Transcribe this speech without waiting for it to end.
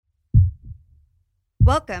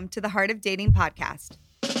Welcome to the Heart of Dating podcast.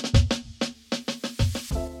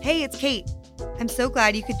 Hey, it's Kate. I'm so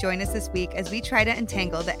glad you could join us this week as we try to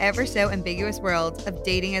untangle the ever so ambiguous world of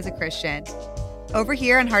dating as a Christian. Over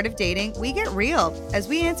here on Heart of Dating, we get real as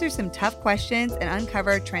we answer some tough questions and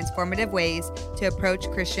uncover transformative ways to approach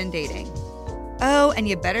Christian dating. Oh, and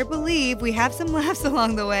you better believe we have some laughs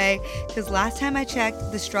along the way, because last time I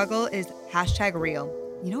checked, the struggle is #real.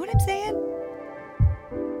 You know what I'm saying?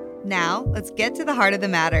 Now, let's get to the heart of the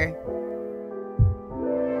matter.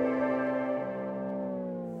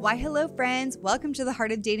 Why, hello, friends. Welcome to the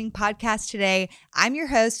Heart of Dating podcast today. I'm your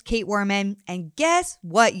host, Kate Warman, and guess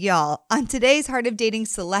what, y'all? On today's Heart of Dating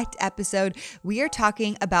Select episode, we are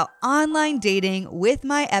talking about online dating with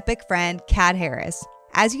my epic friend, Kat Harris.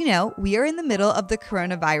 As you know, we are in the middle of the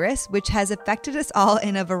coronavirus, which has affected us all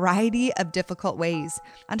in a variety of difficult ways.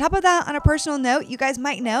 On top of that, on a personal note, you guys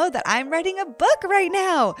might know that I'm writing a book right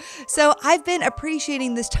now. So I've been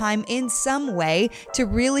appreciating this time in some way to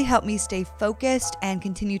really help me stay focused and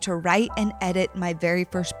continue to write and edit my very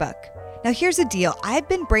first book. Now, here's the deal. I've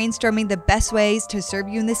been brainstorming the best ways to serve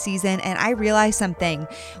you in this season, and I realized something.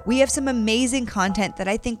 We have some amazing content that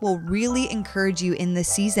I think will really encourage you in this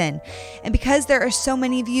season. And because there are so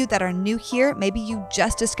many of you that are new here, maybe you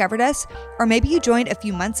just discovered us, or maybe you joined a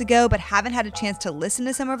few months ago but haven't had a chance to listen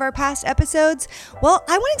to some of our past episodes, well,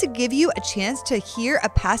 I wanted to give you a chance to hear a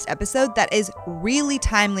past episode that is really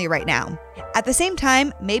timely right now. At the same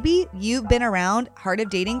time, maybe you've been around Heart of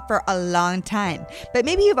Dating for a long time, but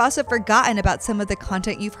maybe you've also forgotten about some of the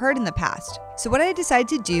content you've heard in the past. So what I decided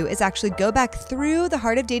to do is actually go back through the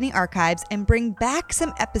Heart of Dating archives and bring back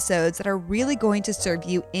some episodes that are really going to serve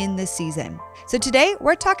you in this season. So today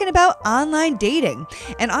we're talking about online dating.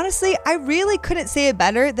 And honestly, I really couldn't say it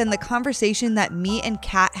better than the conversation that me and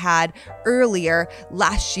Kat had earlier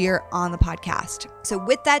last year on the podcast. So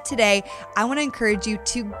with that today, I want to encourage you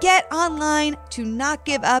to get online, to not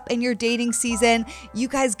give up in your dating season. You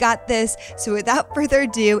guys got this. So without further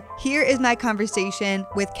ado, here is my conversation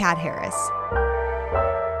with Kat Harris.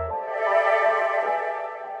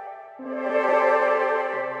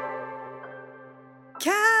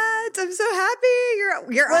 Kat, I'm so happy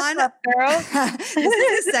you're What's on. up, girl? This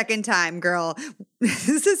is the second time, girl.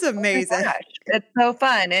 This is amazing. Oh my gosh. It's so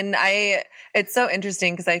fun. And it's so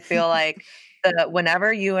interesting because I feel like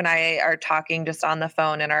whenever you and I are talking just on the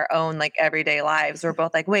phone in our own like everyday lives, we're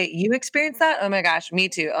both like, wait, you experienced that? Oh my gosh, me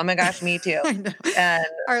too. Oh my gosh, me too. I know. And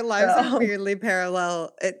our lives are weirdly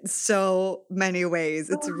parallel in so many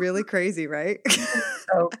ways. It's really crazy, right?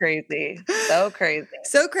 So crazy. So crazy.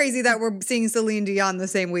 So crazy that we're seeing Celine Dion the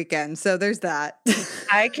same weekend. So there's that.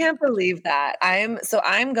 I can't believe that. I'm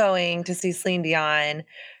going to see Celine Dion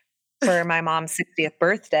for my mom's 60th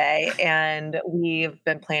birthday, and we've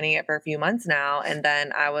been planning it for a few months now. And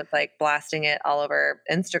then I was like blasting it all over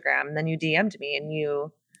Instagram. And then you DM'd me and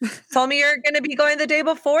you told me you're going to be going the day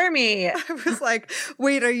before me. I was like,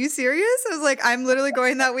 wait, are you serious? I was like, I'm literally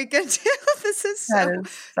going that weekend too. This is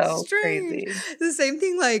so strange. Crazy. The same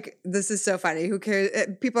thing, like, this is so funny. Who cares?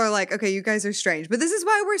 People are like, okay, you guys are strange. But this is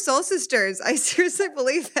why we're soul sisters. I seriously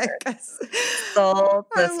believe it. Soul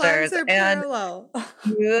sisters. Lives are and parallel.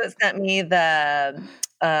 You sent me the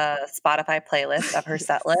Spotify playlist of her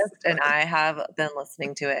set list, and I have been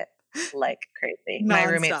listening to it like crazy. My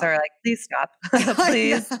roommates are like, please stop.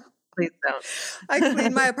 Please don't. I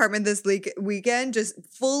cleaned my apartment this weekend just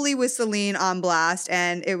fully with Celine on blast,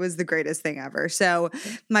 and it was the greatest thing ever. So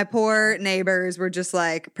my poor neighbors were just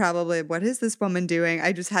like, probably, what is this woman doing?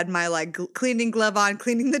 I just had my like cleaning glove on,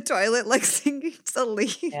 cleaning the toilet, like singing Celine.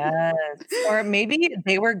 Yes. Or maybe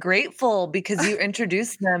they were grateful because you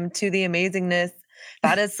introduced them to the amazingness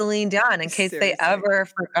that is Celine Dion in case they ever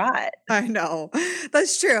forgot. I know.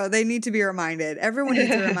 That's true. They need to be reminded. Everyone needs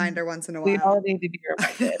a reminder once in a while. We all need to be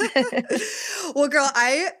reminded. Well, girl,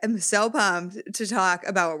 I am so pumped to talk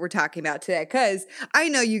about what we're talking about today because I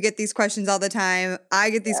know you get these questions all the time. I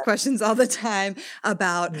get these questions all the time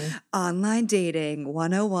about online dating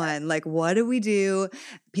 101. Like, what do we do?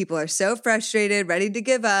 People are so frustrated, ready to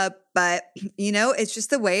give up. But, you know, it's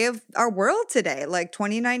just the way of our world today. Like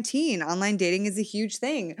 2019, online dating is a huge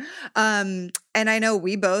thing. And I know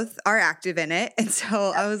we both are active in it. And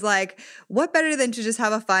so I was like, what better than to just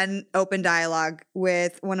have a fun, open dialogue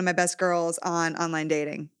with one of my best girls on online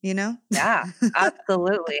dating, you know? Yeah,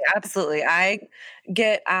 absolutely. Absolutely. I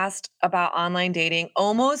get asked about online dating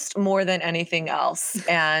almost more than anything else.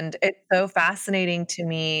 And it's so fascinating to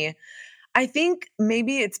me. I think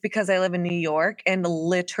maybe it's because I live in New York and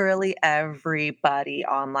literally everybody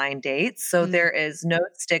online dates. So there is no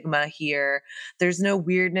stigma here. There's no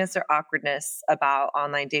weirdness or awkwardness about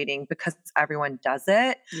online dating because everyone does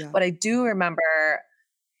it. Yeah. But I do remember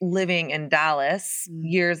living in Dallas Mm.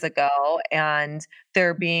 years ago, and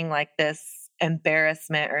there being like this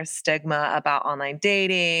embarrassment or stigma about online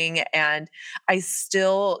dating. And I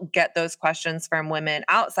still get those questions from women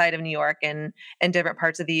outside of New York and different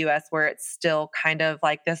parts of the US where it's still kind of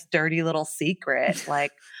like this dirty little secret.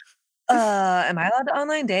 Like, am I allowed to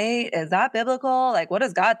online date? Is that biblical? Like, what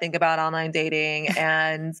does God think about online dating?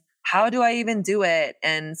 And how do I even do it?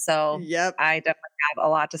 And so Yep. I definitely have a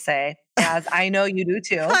lot to say, as I know you do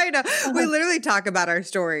too. I know. We literally talk about our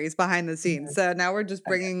stories behind the scenes. So now we're just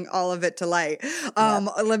bringing all of it to light. Yep.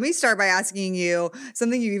 Let me start by asking you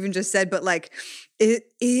something you even just said, but like,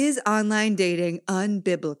 is online dating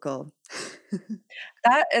unbiblical?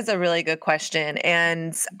 That is a really good question.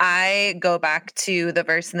 And I go back to the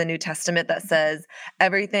verse in the New Testament that says,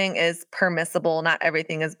 everything is permissible, not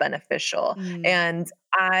everything is beneficial. Mm, And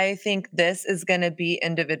I think this is going to be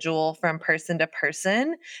individual from person to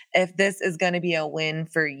person if this is going to be a win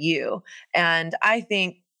for you. And I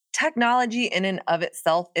think technology in and of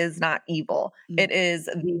itself is not evil. mm, It is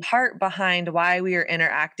the heart behind why we are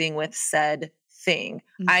interacting with said thing,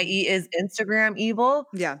 mhm. i.e., is Instagram evil?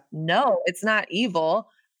 Yeah. No, it's not evil.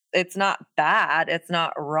 It's not bad. It's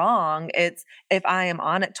not wrong. It's if I am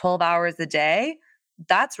on it 12 hours a day,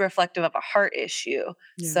 that's reflective of a heart issue.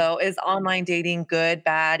 Yeah. So is online dating good,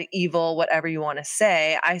 bad, evil, whatever you want to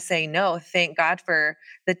say? I say no. Thank God for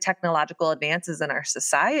the technological advances in our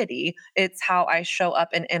society. It's how I show up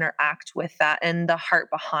and interact with that and the heart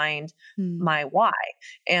behind Mm, my why.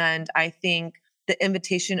 And I think the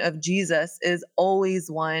invitation of Jesus is always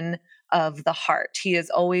one of the heart. He is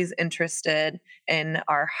always interested in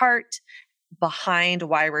our heart behind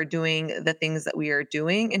why we're doing the things that we are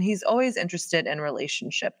doing. And he's always interested in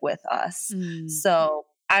relationship with us. mm, So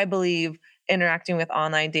I believe interacting with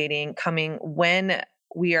online dating coming when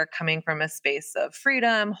we are coming from a space of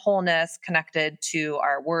freedom, wholeness, connected to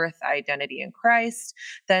our worth, identity in Christ,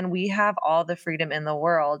 then we have all the freedom in the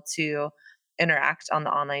world to interact on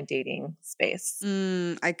the online dating space.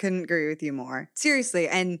 I couldn't agree with you more. Seriously.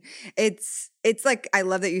 And it's like I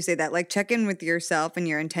love that you say that. Like check in with yourself and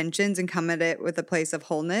your intentions and come at it with a place of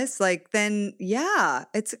wholeness. Like then yeah,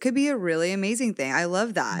 it could be a really amazing thing. I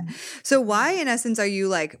love that. So why in essence are you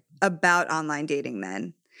like about online dating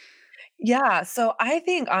then? Yeah, so I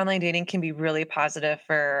think online dating can be really positive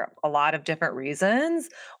for a lot of different reasons.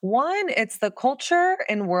 One, it's the culture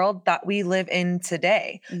and world that we live in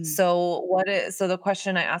today. Mm, So the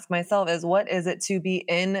question I ask myself is what is it to be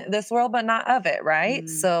in this world but not of it, right? mm,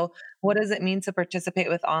 So what does it mean to participate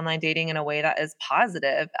with online dating in a way that is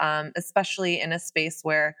positive, especially in a space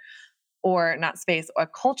where or not space, a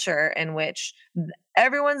culture in which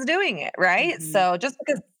everyone's doing it, right? mhm. So just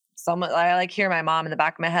because someone, I like hear my mom in the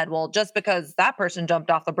back of my head, well, just because that person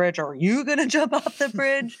jumped off the bridge, are you going to jump off the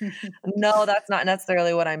bridge? No, that's not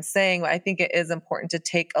necessarily what I'm saying. I think it is important to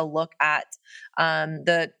take a look at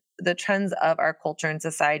the trends of our culture and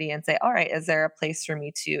society and say, all right, is there a place for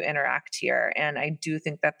me to interact here? And I do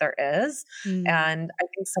think that there is. Mm, And I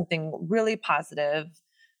think something really positive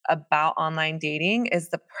about online dating is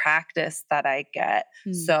the practice that I get.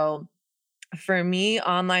 mm, So for me,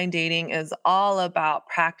 online dating is all about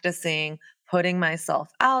practicing putting myself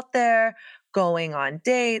out there, going on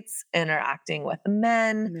dates, interacting with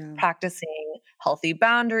men, yeah. practicing healthy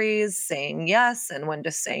boundaries, saying yes and when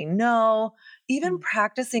to say no, even Mm,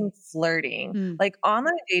 practicing flirting. mm, Like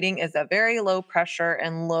online dating is a very low pressure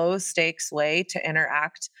and low stakes way to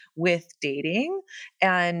interact with dating.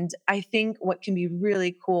 And I think what can be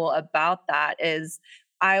really cool about that is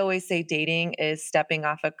I always say dating is stepping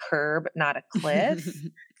off a curb, not a cliff.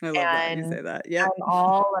 I love that you And say that. Yep. I'm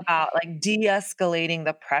all about like de-escalating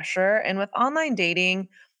the pressure. And with online dating,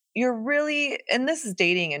 you're really, and this is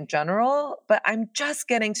dating in general, but I'm just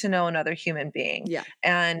getting to know another human being. Yeah.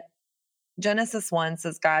 And Genesis 1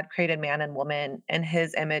 says God created man and woman in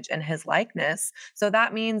his image and his likeness. So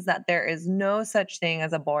that means that there is no such thing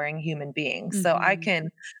as a boring human being. So I Mhm. can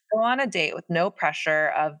go on a date with no pressure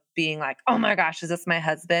of being like, oh my gosh, is this my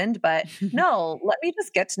husband? But no, let me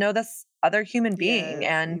just get to know this other human being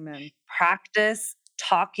Yes, and amen. practice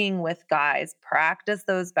talking with guys, practice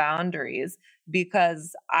those boundaries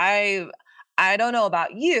because I don't know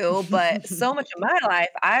about you, but so much of my life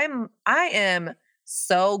I am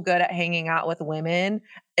so good at hanging out with women.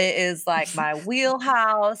 It is like my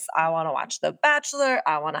wheelhouse. I want to watch The Bachelor.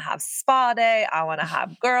 I want to have spa day. I want to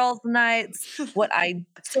have girls' nights.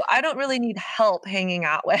 So I don't really need help hanging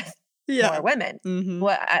out with more Yeah. women. Mhm.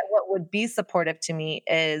 What would be supportive to me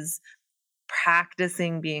is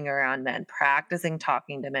practicing being around men, practicing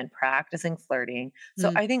talking to men, practicing flirting. So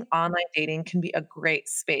Mm. I think online dating can be a great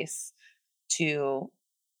space to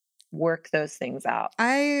work those things out.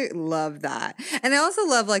 I love that. And I also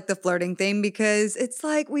love like the flirting thing because it's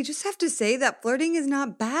like we just have to say that flirting is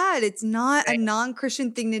not bad. It's not a Right.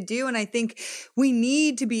 non-Christian thing to do. And I think we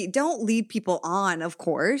need to don't lead people on, of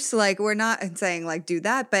course. Like we're not saying like do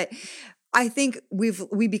that, but I think we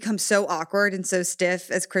become so awkward and so stiff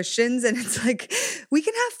as Christians, and it's like we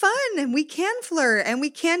can have fun and we can flirt and we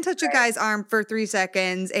can touch a Right. guy's arm for 3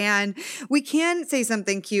 seconds and we can say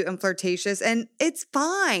something cute and flirtatious, and it's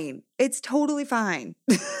fine. It's totally fine.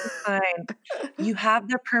 Fine. You have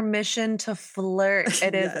the permission to flirt.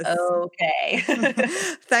 It is Yes. okay.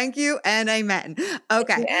 Thank you and amen.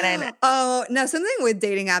 Okay. And I meant Oh, now something with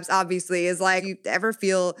dating apps obviously is like you ever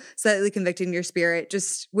feel slightly convicted in your spirit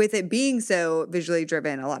just with it being so visually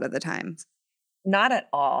driven a lot of the times. not at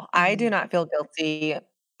all. I do Mhm. not feel guilty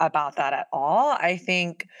about that at all. I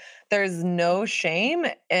think there's no shame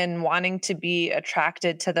in wanting to be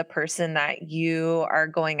attracted to the person that you are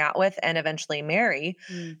going out with and eventually marry.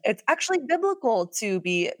 Mm, It's actually biblical to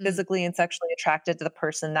be mm, physically and sexually attracted to the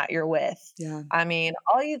person that you're with. yeah. I mean,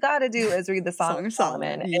 all you got to do is read the Song Song of of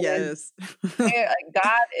Solomon. Solomon. Yes.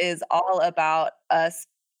 God is all about us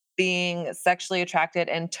being sexually attracted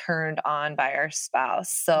and turned on by our spouse.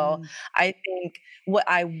 So Mm, I think what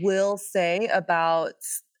I will say about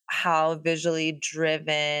how visually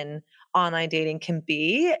driven online dating can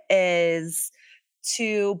be is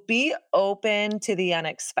to be open to the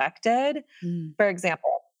unexpected. mm. For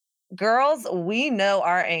example, girls, we know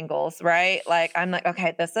our angles, right? Like, I'm like,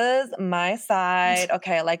 okay, this is my side.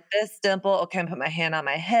 Okay, I like this dimple. Okay, I'm put my hand on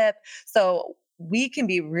my hip. So we can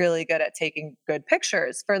be really good at taking good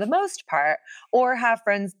pictures for the most part, or have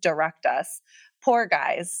friends direct us. Poor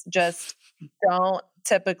guys just don't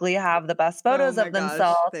typically have the best Oh photos my of gosh,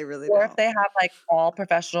 themselves. they really Or if don't. they have like all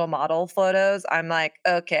professional model photos, I'm like,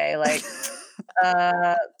 okay, like,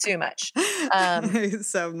 too much. Um,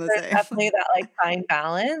 So I'm the there's same. definitely that, like, fine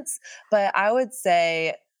balance, but I would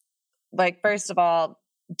say, like, first of all,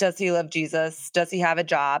 does he love Jesus? Does he have a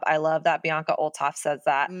job? I love that Bianca Olthoff says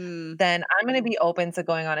that. Mm. Then I'm gonna be open to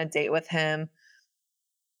going on a date with him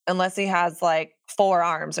unless he has, like, 4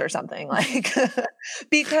 arms or something, like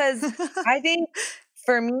because I think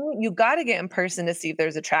for me, you gotta get in person to see if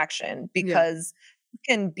there's attraction Yeah. because you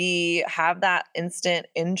can have that instant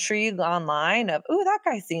intrigue online of, "Ooh, that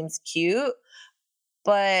guy seems cute."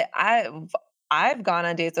 But I've gone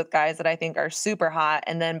on dates with guys that I think are super hot,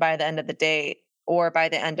 and then by the end of the date or by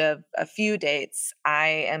the end of a few dates, I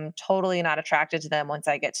am totally not attracted to them once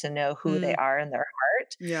I get to know who they Mm. are in their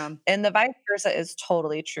heart. Yeah. And the vice versa is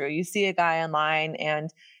totally true. You see a guy online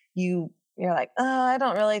and you're like, "Oh, I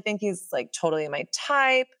don't really think he's like totally my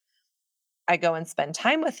type." I go and spend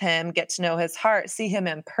time with him, get to know his heart, see him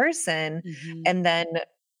in person, Mhm. and then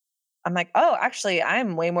I'm like, "Oh, actually,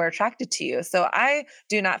 I'm way more attracted to you." So I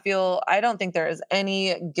don't think there is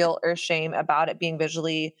any guilt or shame about it being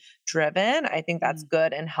visually driven. I think that's Mm.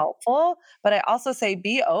 good and helpful. But I also say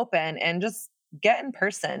be open and just get in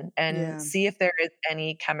person and Yeah. see if there is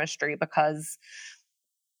any chemistry because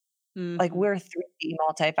like Mhm. we're 3D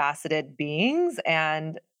multifaceted beings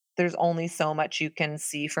and there's only so much you can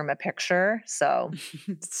see from a picture. So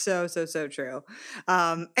So, so, so true.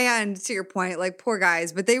 And to your point, like poor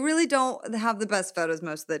guys, but they really don't have the best photos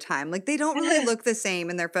most of the time. Like they don't really look the same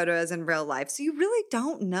in their photos in real life. So you really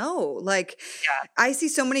don't know. Like yeah, I see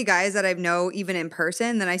so many guys that I know even in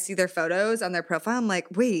person, then I see their photos on their profile. I'm like,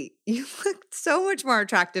 wait, you look so much more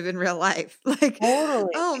attractive in real life. Like,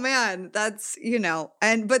 totally. oh man, that's,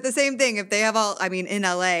 but the same thing, if they have I mean, in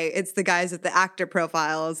LA, it's the guys with the actor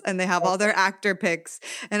profiles and they have all their actor pics.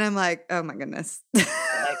 And I'm like, oh my goodness.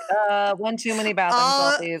 Like, one too many bathroom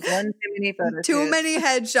All selfies, one too many photo too shoots. many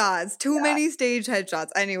headshots, too Yeah. many stage headshots.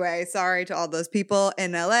 Anyway, sorry to all those people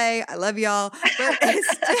in LA. I love y'all, but it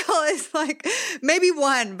still is like maybe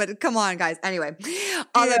one, but come on, guys. Anyway,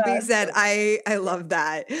 all that being Yeah, said, so I love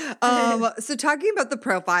that. So talking about the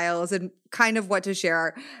profiles and kind of what to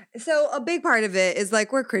share. So a big part of it is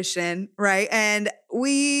like we're Christian, right? And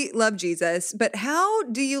we love Jesus, but how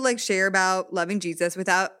do you like share about loving Jesus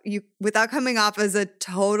without coming off as a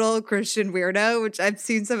total Christian weirdo, which I've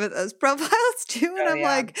seen some of those profiles too. And oh, I'm yeah.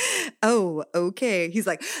 like, oh, okay. He's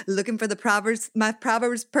like, looking for the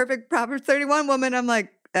perfect Proverbs 31 woman. I'm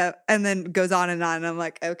like, and then goes on and on. And I'm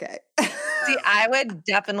like, okay. See, I would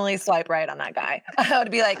definitely swipe right on that guy. I would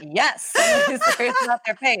be like, "Yes, someone who's serious about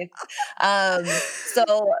their faith." So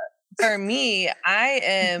for me,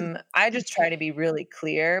 I just try to be really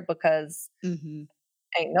clear because Hmm.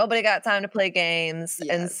 ain't nobody got time to play games.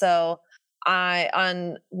 And Yes. so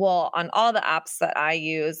on all the apps that I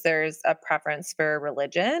use, there's a preference for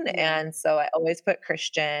religion. Yeah. And so I always put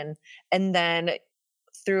Christian. And then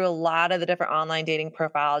through a lot of the different online dating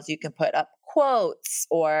profiles, you can put up quotes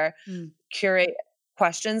or Mm. curate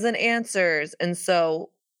questions and answers. And so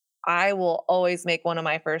I will always make one of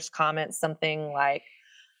my first comments something like,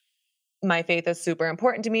 my faith is super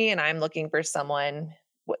important to me, and I'm looking for someone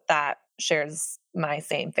that shares my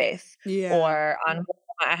same faith. Yeah. Or on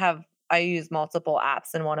I use multiple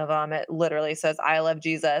apps, and one of them, it literally says, "I love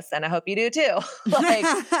Jesus, and I hope you do too." Like,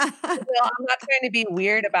 I'm not trying to be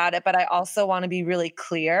weird about it, but I also want to be really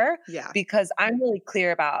clear Yeah. because I'm really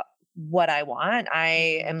clear about what I want.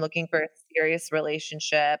 I am looking for a serious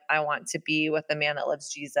relationship. I want to be with a man that loves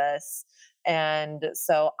Jesus. And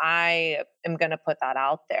so I am going to put that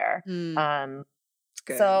out there. Mm, Um, it's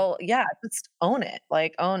good. so yeah, just own it.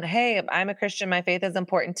 Like hey, I'm a Christian. My faith is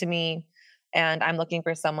important to me. And I'm looking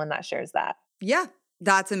for someone that shares that. Yeah.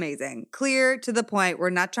 That's amazing. Clear to the point. We're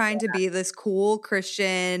not trying to be this cool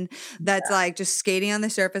Christian that's like just skating on the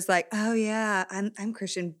surface, like, oh yeah, I'm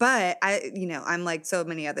Christian, but I'm like so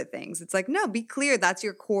many other things. It's like, no, be clear. That's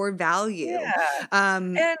your core value. Yeah.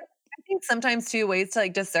 Um, And I think sometimes too, ways to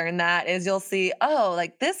like discern that is you'll see, oh,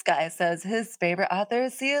 like this guy says his favorite author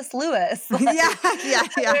is C.S. Lewis. Like, yeah,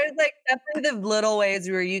 yeah. there's like definitely the little ways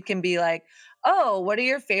where you can be like, oh, what are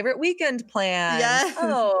your favorite weekend plans? Yes.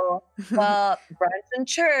 Oh, well, brunch and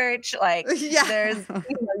church. Like Yeah. there's,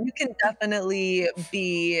 you can definitely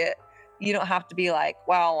be, you don't have to be like,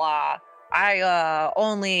 well, I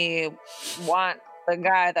only want the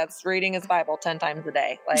guy that's reading his Bible 10 times a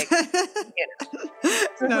day. Like,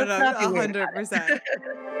 No, let's not be weird about 100%. it.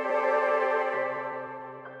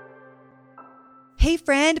 Hey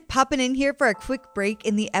friend, popping in here for a quick break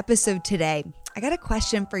in the episode today. I got a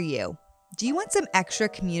question for you. Do you want some extra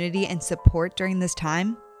community and support during this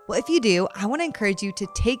time? Well, if you do, I want to encourage you to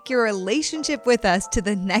take your relationship with us to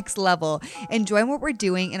the next level and join what we're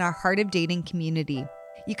doing in our Heart of Dating community.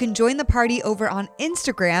 You can join the party over on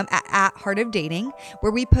Instagram at Heart of Dating,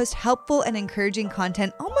 where we post helpful and encouraging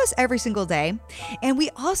content almost every single day. And we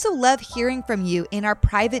also love hearing from you in our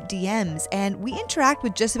private DMs, and we interact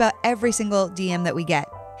with just about every single DM that we get.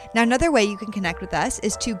 Now, another way you can connect with us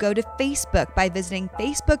is to go to Facebook by visiting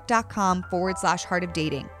facebook.com/Heart of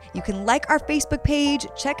Dating. You can like our Facebook page,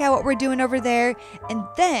 check out what we're doing over there, and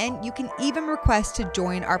then you can even request to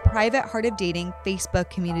join our private Heart of Dating Facebook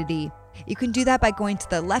community. You can do that by going to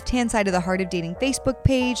the left-hand side of the Heart of Dating Facebook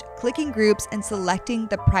page, clicking groups, and selecting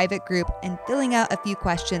the private group and filling out a few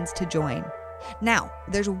questions to join. Now,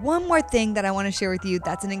 there's one more thing that I want to share with you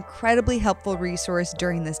that's an incredibly helpful resource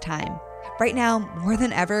during this time. Right now, more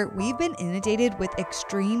than ever, we've been inundated with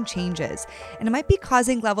extreme changes, and it might be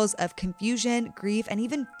causing levels of confusion, grief, and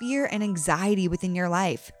even fear and anxiety within your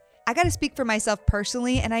life. I got to speak for myself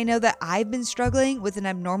personally, and I know that I've been struggling with an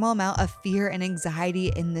abnormal amount of fear and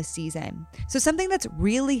anxiety in this season. So something that's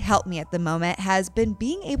really helped me at the moment has been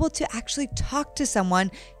being able to actually talk to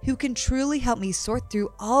someone who can truly help me sort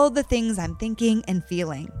through all the things I'm thinking and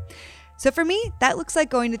feeling. So for me, that looks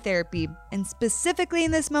like going to therapy. And specifically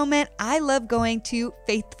in this moment, I love going to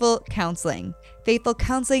Faithful Counseling. Faithful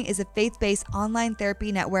Counseling is a faith-based online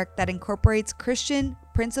therapy network that incorporates Christian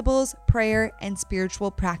principles, prayer, and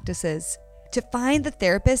spiritual practices. To find the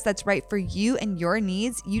therapist that's right for you and your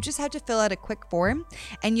needs, you just have to fill out a quick form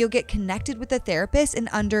and you'll get connected with a therapist in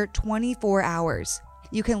under 24 hours.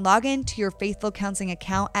 You can log into your Faithful Counseling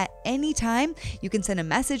account at any time. You can send a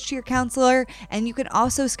message to your counselor, and you can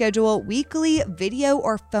also schedule weekly video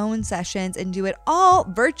or phone sessions and do it all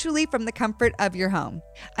virtually from the comfort of your home.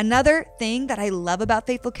 Another thing that I love about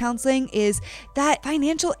Faithful Counseling is that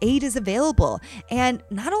financial aid is available. And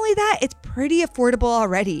not only that, it's pretty affordable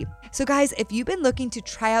already. So guys, if you've been looking to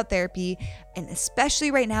try out therapy, and especially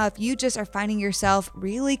right now, if you just are finding yourself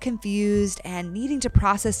really confused and needing to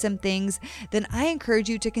process some things, then I encourage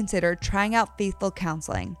you to consider trying out Faithful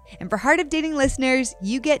Counseling. And for Heart of Dating listeners,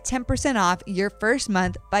 you get 10% off your first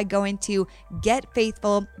month by going to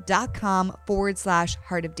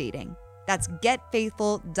getfaithful.com/Heart of Dating. That's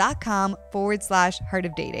getfaithful.com/Heart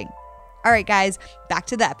of Dating. All right, guys, back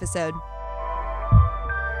to the episode.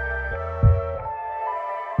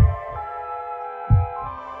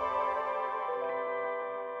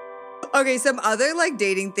 Okay, some other like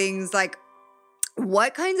dating things, like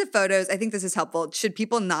what kinds of photos, I think this is helpful, should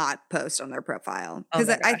people not post on their profile? Oh Because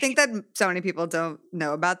my I gosh. think that so many people don't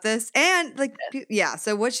know about this. And like, yeah,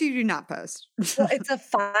 so what should you not post? Well, it's a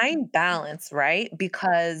fine balance, right?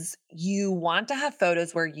 Because you want to have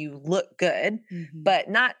photos where you look good, Mhm. but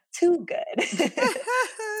not too good.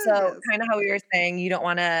 So Yes. kind of how we were saying, you don't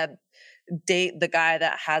want to date the guy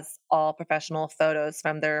that has all professional photos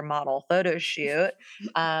from their model photo shoot.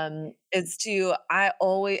 Is to, I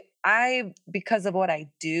always, I, because of what I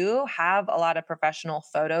do, have a lot of professional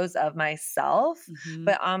photos of myself, Mhm.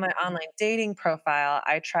 but on my online dating profile,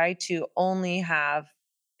 I try to only have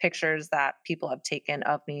pictures that people have taken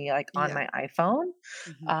of me, like, on Yeah. my iPhone.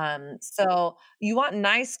 Mhm. So you want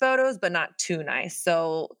nice photos, but not too nice.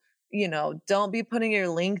 So, don't be putting your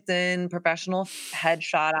LinkedIn professional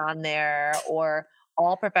headshot on there or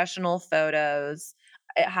all professional photos.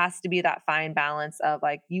 It has to be that fine balance of,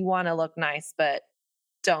 like, you wanna look nice, but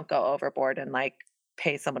don't go overboard and, like,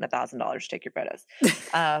 pay someone $1,000 to take your photos.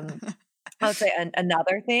 Um, I would say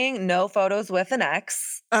another thing, no photos with an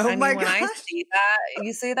ex. Oh I my mean, when I gosh. see that,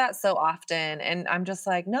 you see that so often, and I'm just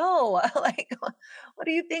like, "No, like, what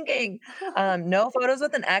are you thinking?" No photos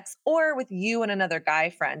with an ex or with you and another guy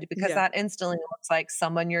friend, because Yeah. that instantly looks like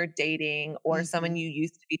someone you're dating or someone Mhm. you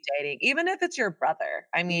used to be dating, even if it's your brother.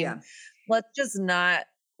 I mean, Yeah. let's just not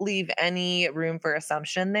leave any room for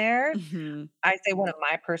assumption there. Mhm. I say one of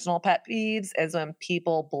my personal pet peeves is when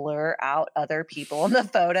people blur out other people in the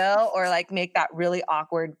photo or, like, make that really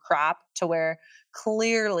awkward crop to where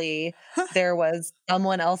clearly there was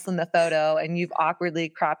someone else in the photo and you've awkwardly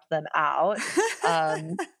cropped them out.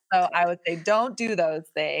 So I would say don't do those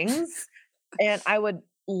things, and I would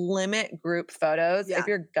limit group photos. If Yeah.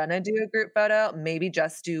 you're gonna do a group photo, maybe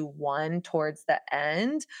just do one towards the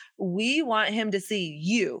end. We want him to see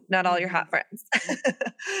you, not all your hot Mhm. friends.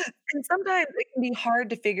 And sometimes it can be hard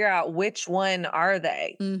to figure out which one are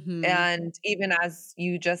they. Mhm. And even as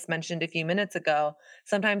you just mentioned a few minutes ago,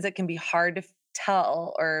 sometimes it can be hard to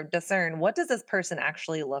tell or discern, what does this person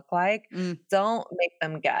actually look like? Mm. Don't make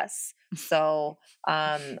them guess. So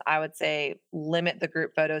I would say limit the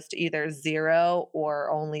group photos to either 0 or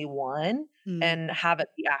only 1 Mm. and have it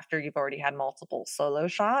be after you've already had multiple solo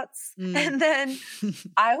shots. Mm. And then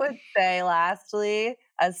I would say lastly,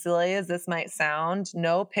 as silly as this might sound,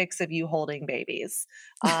 no pics of you holding babies.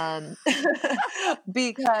 Um,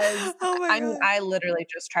 because Oh my I mean, god. I literally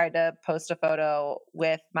just tried to post a photo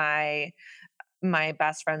with my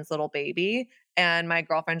best friend's little baby, and my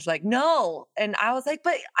girlfriend's like, "No." And I was like,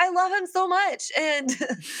 "But I love him so much, and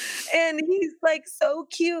and he's, like, so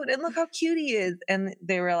cute, and look how cute he is." And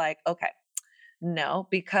they were like, "Okay, no,"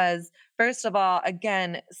 because first of all,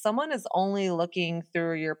 again, someone is only looking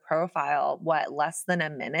through your profile, what, less than a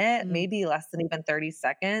minute, Mm. maybe less than even 30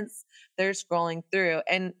 seconds. They're scrolling through.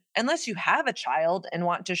 And unless you have a child and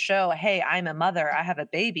want to show, hey, I'm a mother, I have a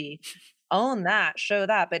baby, own that, show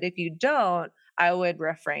that. But if you don't, I would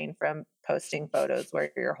refrain from posting photos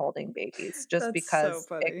where you're holding babies just That's so because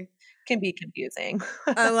it funny. can be confusing.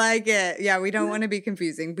 I like it. Yeah, we don't wanna be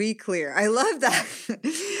confusing. Be clear. I love that.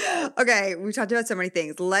 Yes. Okay, we talked about so many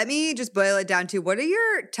things. Let me just boil it down to what are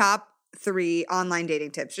your top 3 online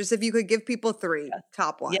dating tips? Just if you could give people 3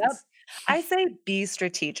 top Yep. ones. I say be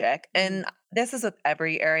strategic. Mm. And this is with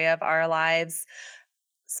every area of our lives.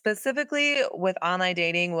 Specifically with online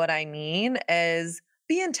dating, what I mean is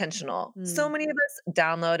be intentional. So Mm. many of us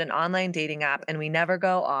download an online dating app and we never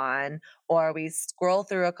go on, or we scroll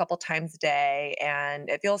through a couple times a day and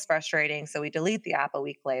it feels frustrating. So we delete the app a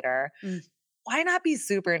week later. Mm. Why not be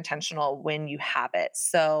super intentional when you have it?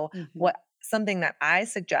 So, Mhm. what something that I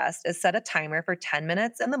suggest is set a timer for 10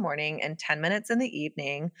 minutes in the morning and 10 minutes in the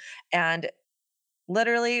evening and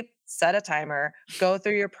literally set a timer, go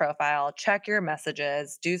through your profile, check your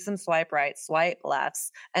messages, do some swipe right, swipe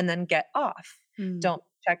lefts, and then get off. Mm. Don't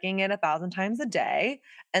checking it 1,000 times a day.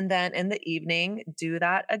 And then in the evening, do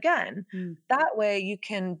that again. Mm. That way you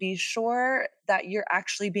can be sure that you're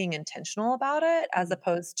actually being intentional about it as Mm.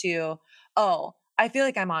 opposed to, oh, I feel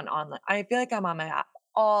like I'm on online. I feel like I'm on my app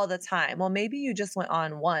all the time. Well, maybe you just went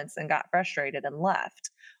on once and got frustrated and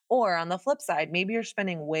left. Or on the flip side, maybe you're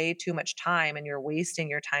spending way too much time and you're wasting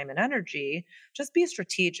your time and energy. Just be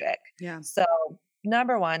strategic. Yeah. So,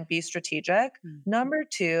 number one, be strategic. Mm. Number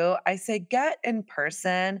two, I say get in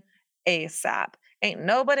person ASAP. Ain't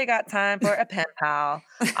nobody got time for a pen pal.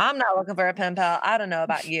 I'm not looking for a pen pal. I don't know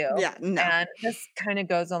about you. Yeah, no. And this kind of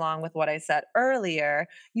goes along with what I said earlier.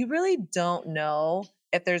 You really don't know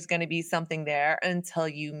if there's going to be something there until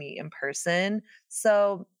you meet in person.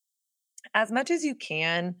 So, as much as you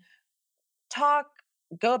can, talk,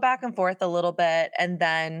 go back and forth a little bit, and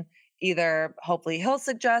then either hopefully he'll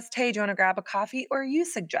suggest, hey, do you want to grab a coffee? Or you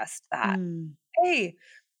suggest that. Mm. Hey,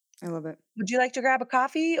 I love it. would you like to grab a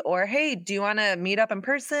coffee? Or hey, do you want to meet up in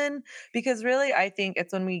person? Because really, I think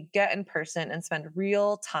it's when we get in person and spend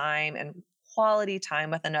real time and quality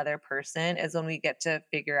time with another person is when we get to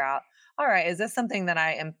figure out, all right, is this someone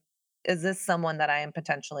that I am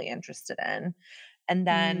potentially interested in? And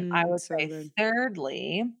then I Mm. would So say, good.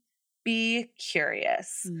 thirdly, be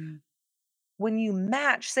curious. Mm. When you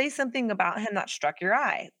match, say something about him that struck your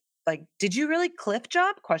eye. like, did you really cliff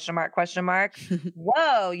jump? Question mark, question mark.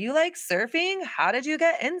 Whoa, you like surfing? How did you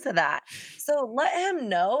get into that? So let him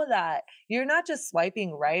know that you're not just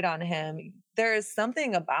swiping right on him. There is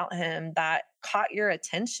something about him that caught your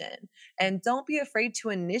attention. And don't be afraid to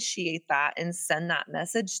initiate that and send that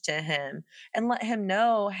message to him and let him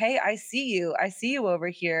know, hey, I see you. I see you over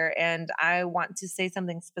here. And I want to say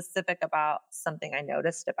something specific about something I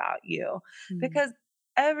noticed about you. Mm. Because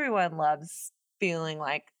everyone loves feeling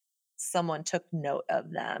like someone took note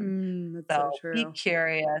of them. That's so So be true.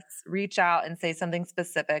 curious, reach out and say something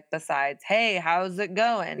specific besides, hey, how's it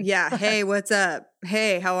going? Yeah. Hey, what's up?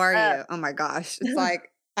 Hey, how are Uh, you? Oh my gosh. It's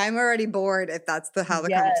like, I'm already bored if that's how the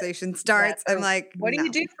yes, conversation yes. starts. I'm Or like, what do you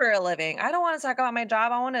no. do for a living? I don't want to talk about my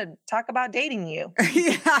job. I want to talk about dating you.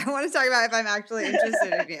 Yeah, I want to talk about if I'm actually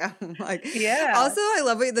interested in you. Like, Yeah, also, I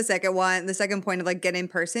love what the second point of like get in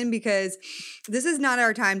person, because this is not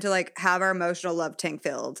our time to like have our emotional love tank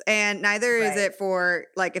filled, and neither is right. it for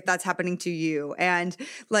like if that's happening to you. And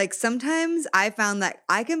like sometimes I found that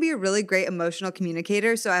I can be a really great emotional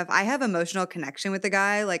communicator. So if I have emotional connection with a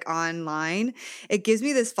guy like online, it gives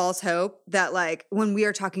me this false hope that like when we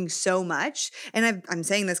are talking so much, and I'm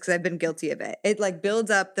saying this because I've been guilty of it, it like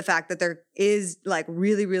builds up the fact that there is like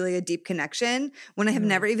really, really a deep connection when I have Mhm.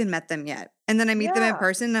 never even met them yet. And then I meet them in Yeah,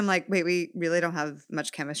 person and I'm like, wait, we really don't have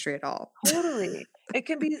much chemistry at all. totally. It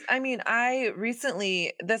can be, I mean, I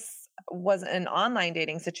recently, this was an online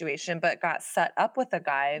dating situation, but got set up with a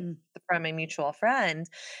guy Mm. from a mutual friend.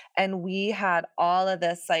 And we had all of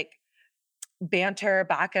this like banter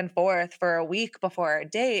back and forth for a week before our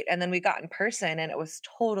date. And then we got in person and it was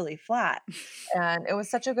totally flat. And it was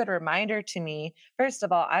such a good reminder to me. First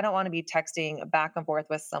of all, I don't want to be texting back and forth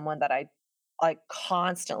with someone that I like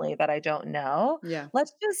constantly that I don't know. Yeah.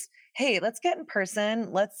 Let's just, hey, let's get in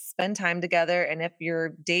person. Let's spend time together. And if your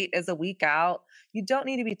date is a week out, you don't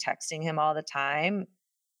need to be texting him all the time.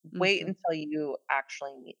 Wait Mhm. until you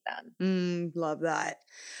actually meet them. Love that.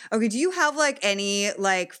 Okay. Do you have like any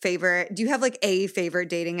like favorite, do you have like a favorite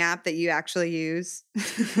dating app that you actually use?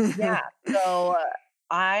 Yeah. So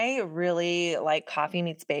I really like Coffee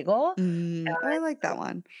Meets Bagel. Oh, I like that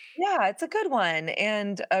one. Yeah, it's a good one,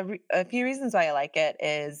 and a few reasons why I like it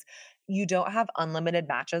is you don't have unlimited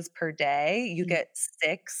matches per day. You Mm, get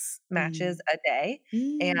 6 matches mm, a day,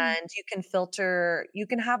 and mm. you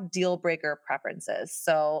can have deal breaker preferences.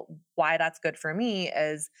 So why that's good for me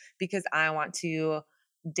is because I want to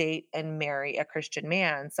date and marry a Christian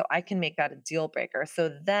man, so I can make that a deal breaker. So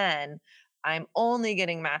then I'm only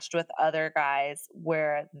getting matched with other guys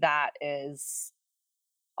where that is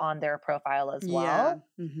on their profile as Yeah. well.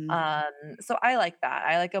 Hmm. So I like that.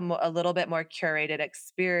 I like a little bit more curated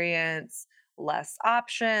experience, less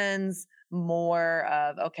options, more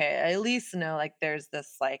of, okay, I at least know like there's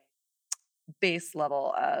this like base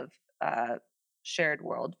level of uh, shared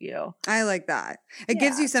worldview. I like that. It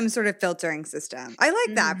gives Yeah. you some sort of filtering system. I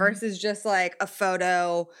like that Mhm. versus just like a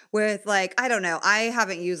photo with like, I don't know. I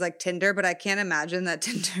haven't used like Tinder, but I can't imagine that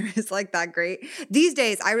Tinder is like that great. These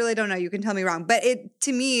days, I really don't know. You can tell me wrong, but it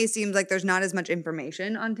to me seems like there's not as much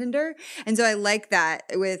information on Tinder. And so I like that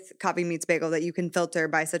with Coffee Meets Bagel that you can filter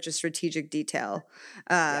by such a strategic detail.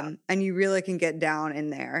 Yeah. And you really can get down in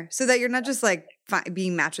there so that you're not just like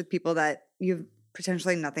being matched with people that you've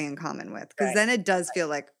potentially nothing in common with, because Right. then it does feel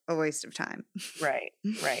like a waste of time. Right.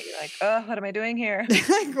 Right. You're like, oh, what am I doing here?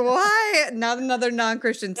 Like, why? Not another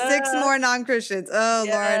non-Christian. 6 Uh, more non-Christians. Oh,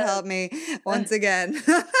 Lord, yes. help me once again.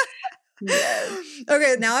 Yes.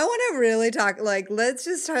 Okay, now I want to really talk, like, let's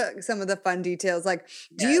just talk some of the fun details. Like,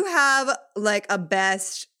 do Yes. you have like a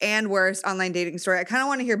best and worst online dating story? I kind of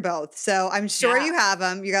want to hear both. So I'm sure Yeah, you have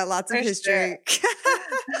them. You got lots of for sure. history.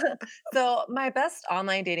 So my best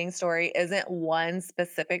online dating story isn't one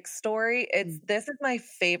specific story. It's Mm, this is my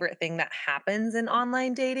favorite thing that happens in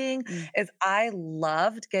online dating mm. is I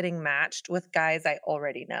loved getting matched with guys I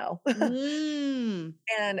already know. Mm.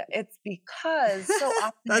 And it's because so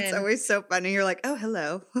That's often always so funny. You're like, oh,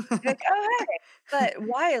 hello. you're like, "Oh, hey." But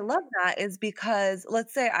why I love that is because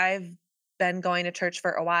let's say I've been going to church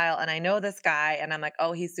for a while and I know this guy and I'm like,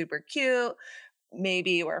 "Oh, he's super cute.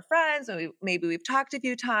 Maybe we're friends, maybe we've talked a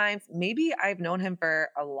few times, maybe I've known him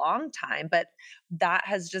for a long time, but that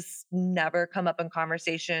has just never come up in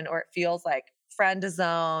conversation or it feels like friend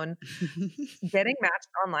zone. Getting matched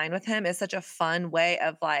online with him is such a fun way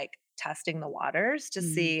of like testing the waters to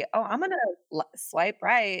Mhm. see, oh, I'm going to swipe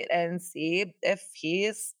right and see if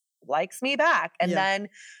likes me back. And Yeah. then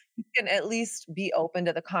you can at least be open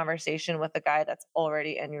to the conversation with the guy that's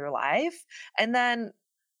already in your life. And then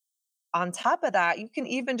on top of that, you can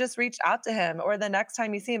even just reach out to him, or the next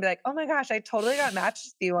time you see him, be like, "Oh my gosh, I totally got matched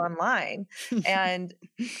with you online." And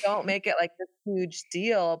don't make it like this huge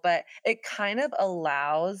deal, but it kind of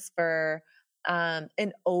allows for an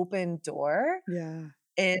open door Yeah.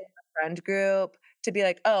 in a friend group to be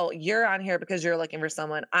like, "Oh, you're on here because you're looking for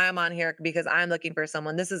someone. I'm on here because I'm looking for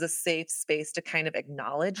someone." This is a safe space to kind of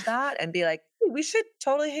acknowledge that and be like, "Hey, we should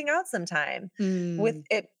totally hang out sometime," with Mm.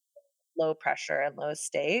 it low pressure and low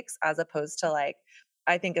stakes, as opposed to like,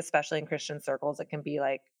 I think especially in Christian circles, it can be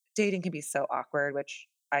like dating can be so awkward, which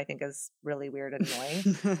I think is really weird and annoying.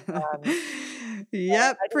 Um, so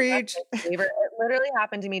Yep, I think that's preach. my favorite. It literally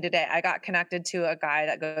happened to me today. I got connected to a guy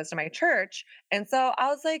that goes to my church. And so I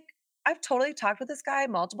was like, I've totally talked with this guy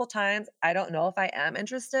multiple times. I don't know if I am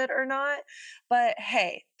interested or not. But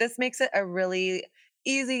hey, this makes it a really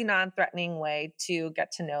easy, non threatening way to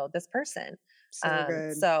get to know this person. So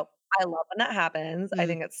good. So I love when that happens. I Mm.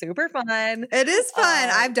 think it's super fun. It is fun. Um,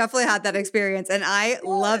 I've definitely had that experience and I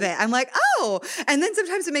love it. I'm like, oh, and then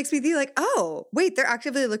sometimes it makes me be like, oh, wait, they're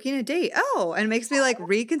actively looking to date. Oh, and it makes me like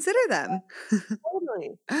reconsider them.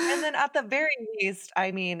 Totally. And then at the very least,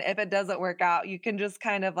 I mean, if it doesn't work out, you can just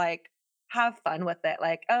kind of like have fun with it.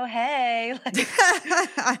 Like, oh, hey, like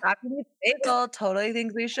Happy Bagel totally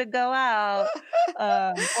thinks we should go out.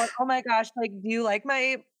 Or oh my gosh, like, do you like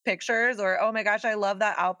my pictures? Or oh my gosh, I love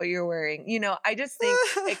that outfit you're wearing. I just think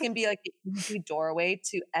it can be like an easy doorway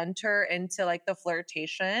to enter into like the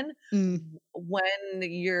flirtation Mm, when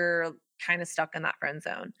you're kind of stuck in that friend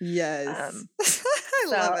zone. yes. Um, I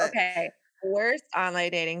love so, it. okay, worst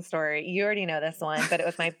online dating story. You already know this one, but it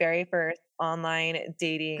was my very first online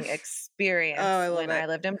dating Oh, experience I love when I it.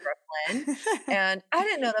 lived in Brooklyn. And I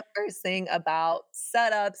didn't know the first thing about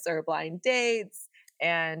setups or blind dates.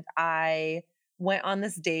 And I went on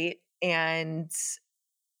this date, and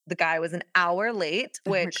the guy was an hour late, Oh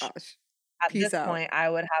my which gosh. at Peace this out. point I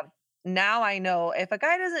would have. Now I know if a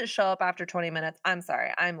guy doesn't show up after 20 minutes, I'm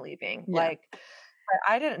sorry, I'm leaving. Yeah. Like,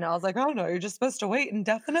 I didn't know. I was like, "Oh, no, you're just supposed to wait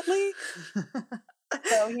indefinitely?"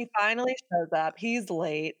 So he finally shows up. He's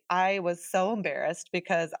late. I was so embarrassed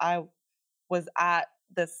because I was at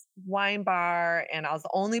this wine bar and I was the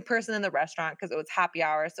only person in the restaurant because it was happy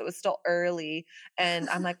hour, so it was still early, and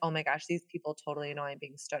I'm like, "Oh my gosh, these people totally know I'm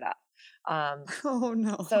being stood up." Um, Oh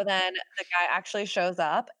so no. then the guy actually shows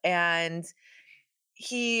up, and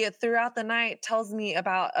he throughout the night tells me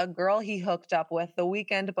about a girl he hooked up with the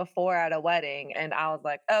weekend before at a wedding, and I was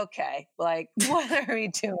like, "Okay, like, what are we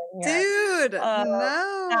doing here?" Dude, Uh,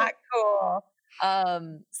 no. Not cool.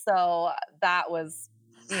 So that was,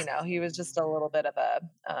 he was just a little bit of a,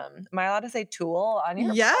 am I allowed to say tool on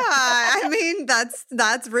your Yeah, podcast? I mean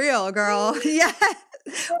that's real, girl. Yeah.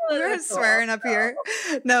 Totally a We're tool. swearing up So, here.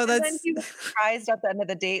 No, and then that's he was surprised at the end of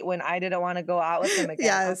the date when I didn't want to go out with him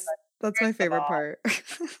again. I was yes, like, that's my first of favorite all, part.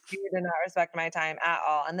 you did not respect my time at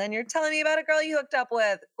all. And then you're telling me about a girl you hooked up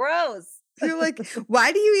with. Gross. You're like,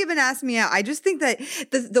 why do you even ask me out? I just think that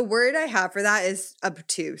the word I have for that is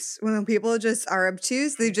obtuse. When people just are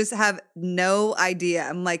obtuse, they just have no idea.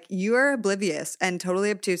 I'm like, you are oblivious and totally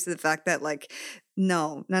obtuse to the fact that like,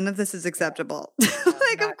 no, none of this is acceptable. No,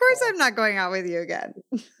 Like, not of course cool. I'm not going out with you again.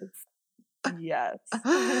 Yes.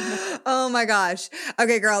 Oh my gosh.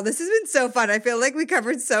 Okay, girl, this has been so fun. I feel like we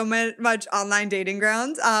covered so much online dating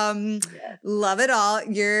grounds. Yes. Love it all.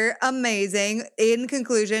 You're amazing. In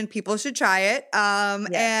conclusion, people should try it. Yes.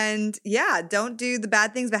 And yeah, don't do the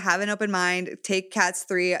bad things, but have an open mind. Take Kat's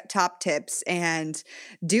 3 top tips and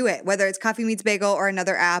do it, whether it's Coffee Meets Bagel or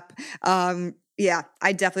another app. Yeah,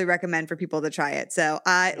 I definitely recommend for people to try it. So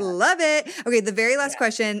I Yes. love it. Okay, the very last Yes.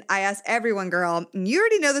 question I ask everyone, girl. You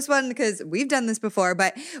already know this one because we've done this before,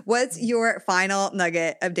 but what's your final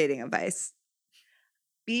nugget of dating advice?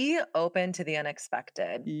 Be open to the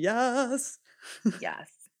unexpected. Yes. Yes.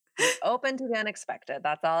 Be open to the unexpected.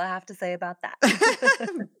 That's all I have to say about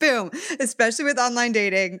that. Boom. Especially with online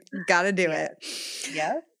dating, gotta do Yes. it.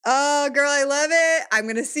 Yes. Oh, girl, I love it. I'm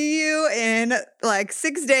going to see you in like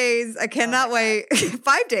 6 days. I Oh my cannot gosh. wait.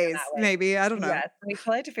 5 days, Cannot wait. maybe. I don't know. Yes. We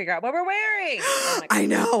still have to figure out what we're wearing. Oh my I gosh.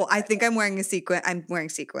 know. I think I'm wearing a sequin. I'm wearing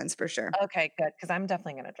sequins for sure. Okay, good. Because I'm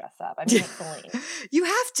definitely going to dress up. I mean, it's Celine. You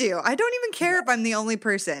have to. I don't even care Yeah. if I'm the only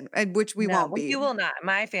person, which we No, won't well, be. you will not.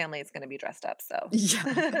 My family is going to be dressed up. So,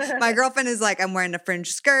 Yeah. My girlfriend is like, I'm wearing a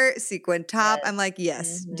fringe skirt, sequin top. yes. I'm like,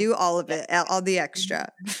 yes, Mhm. do all of Yep. it, all the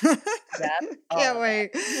extra. Yep. All Can't of wait.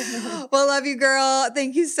 it. Well, love you, girl.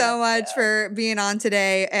 Thank you so Love much you. for being on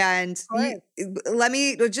today. And Of course. let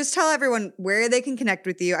me just tell everyone where they can connect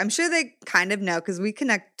with you. I'm sure they kind of know because we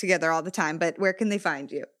connect together all the time, but where can they find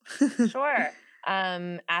you? Sure.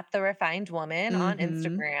 At The Refined Woman on Mm-hmm.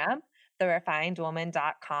 Instagram.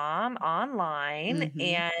 therefinedwoman.com online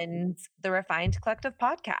and the Refined Collective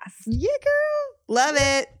podcast. Yeah, girl. Love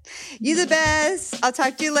it. You the best. I'll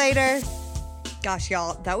talk to you later. Gosh,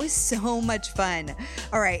 y'all, that was so much fun.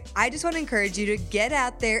 All right, I just want to encourage you to get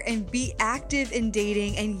out there and be active in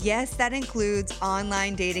dating. And yes, that includes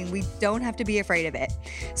online dating. We don't have to be afraid of it.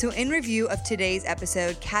 So in review of today's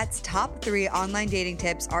episode, Kat's top 3 online dating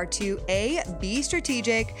tips are to A, be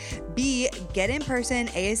strategic, B, get in person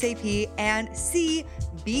ASAP, and C,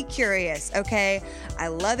 be curious, okay? I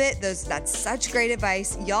love it. That's such great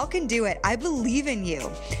advice. Y'all can do it. I believe in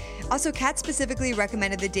you. Also, Kat specifically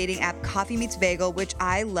recommended the dating app Coffee Meets Bagel, which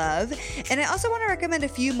I love. And I also want to recommend a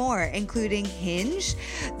few more, including Hinge,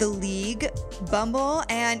 The League, Bumble,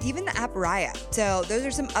 and even the app Raya. So those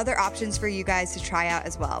are some other options for you guys to try out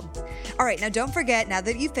as well. All right, now don't forget, now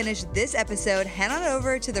that you've finished this episode, head on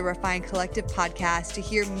over to the Refined Collective podcast to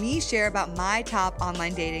hear me share about my top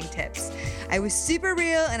online dating tips. I was super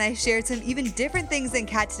real and I shared some even different things than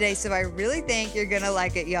Kat today, so I really think you're gonna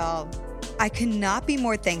like it, y'all. I cannot be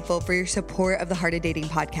more thankful for your support of the Heart of Dating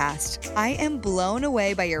podcast. I am blown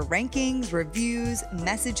away by your rankings, reviews,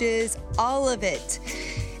 messages, all of it.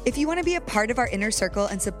 If you want to be a part of our inner circle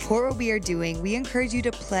and support what we are doing, we encourage you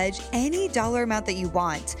to pledge any dollar amount that you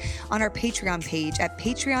want on our Patreon page at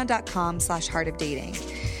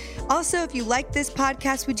patreon.com/heartofdating. Also, if you like this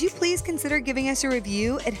podcast, would you please consider giving us a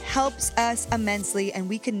review? It helps us immensely and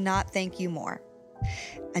we could not thank you more.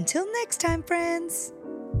 Until next time, friends.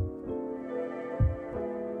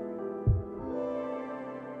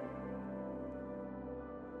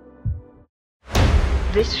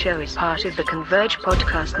 This show is part of the Converge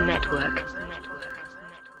Podcast Network.